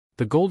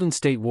The Golden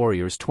State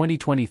Warriors'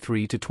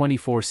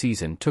 2023-24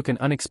 season took an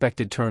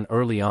unexpected turn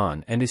early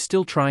on and is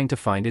still trying to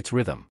find its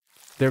rhythm.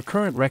 Their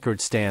current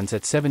record stands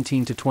at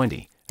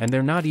 17-20, and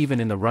they're not even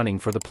in the running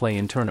for the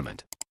play-in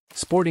tournament.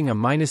 Sporting a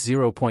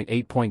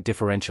 -0.8 point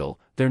differential,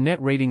 their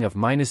net rating of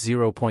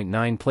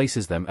 -0.9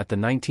 places them at the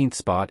 19th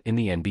spot in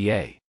the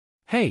NBA.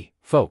 Hey,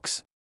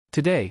 folks!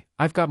 Today,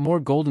 I've got more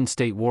Golden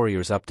State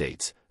Warriors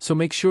updates, so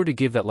make sure to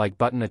give that like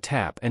button a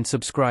tap and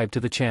subscribe to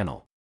the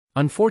channel.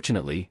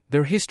 Unfortunately,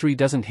 their history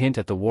doesn't hint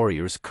at the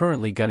Warriors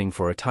currently gunning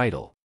for a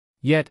title.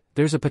 Yet,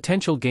 there's a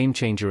potential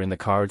game-changer in the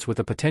cards with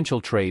a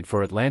potential trade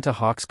for Atlanta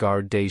Hawks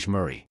guard Dejounte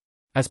Murray.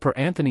 As per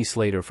Anthony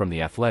Slater from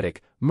The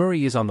Athletic,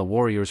 Murray is on the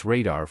Warriors'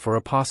 radar for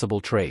a possible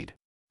trade.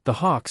 The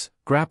Hawks,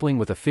 grappling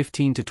with a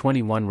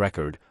 15-21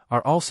 record,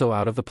 are also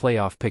out of the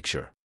playoff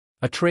picture.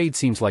 A trade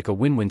seems like a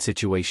win-win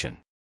situation.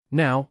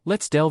 Now,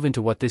 let's delve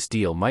into what this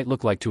deal might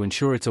look like to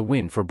ensure it's a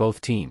win for both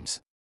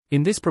teams.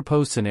 In this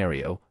proposed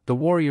scenario, the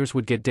Warriors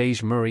would get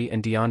Dejounte Murray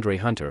and DeAndre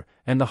Hunter,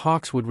 and the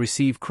Hawks would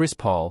receive Chris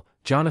Paul,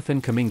 Jonathan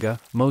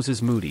Kuminga,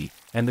 Moses Moody,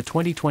 and the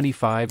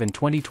 2025 and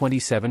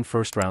 2027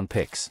 first-round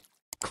picks.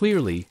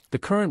 Clearly, the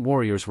current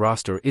Warriors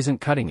roster isn't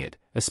cutting it,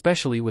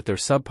 especially with their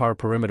subpar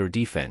perimeter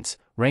defense,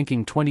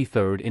 ranking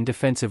 23rd in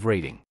defensive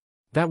rating.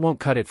 That won't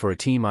cut it for a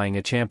team eyeing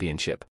a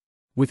championship.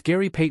 With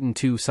Gary Payton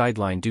II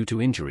sidelined due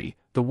to injury,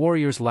 the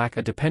Warriors lack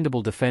a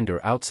dependable defender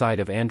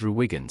outside of Andrew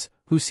Wiggins,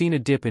 who's seen a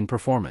dip in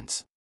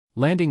performance.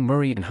 Landing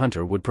Murray and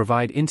Hunter would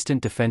provide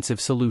instant defensive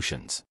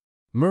solutions.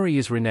 Murray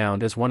is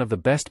renowned as one of the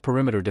best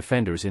perimeter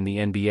defenders in the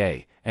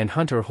NBA, and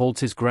Hunter holds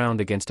his ground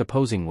against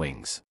opposing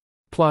wings.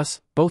 Plus,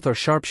 both are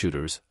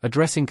sharpshooters,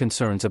 addressing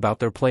concerns about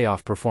their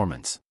playoff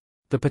performance.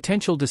 The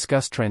potential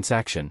discussed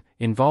transaction,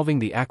 involving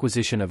the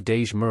acquisition of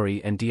Dejounte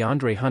Murray and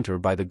DeAndre Hunter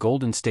by the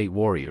Golden State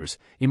Warriors,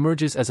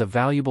 emerges as a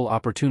valuable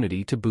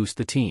opportunity to boost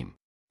the team.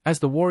 As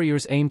the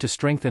Warriors aim to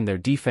strengthen their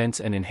defense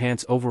and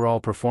enhance overall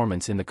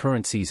performance in the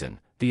current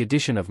season, the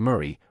addition of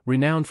Murray,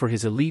 renowned for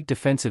his elite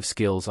defensive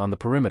skills on the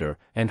perimeter,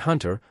 and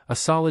Hunter, a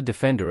solid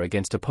defender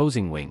against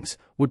opposing wings,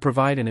 would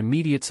provide an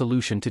immediate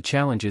solution to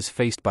challenges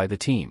faced by the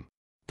team.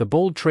 The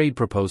bold trade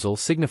proposal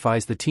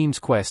signifies the team's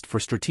quest for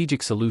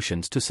strategic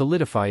solutions to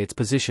solidify its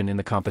position in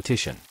the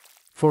competition.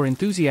 For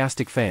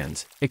enthusiastic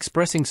fans,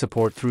 expressing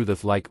support through the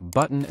like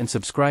button and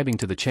subscribing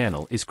to the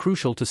channel is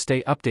crucial to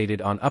stay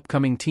updated on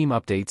upcoming team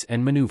updates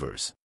and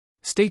maneuvers.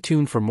 Stay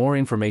tuned for more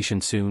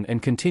information soon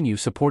and continue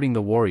supporting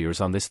the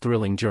Warriors on this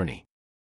thrilling journey.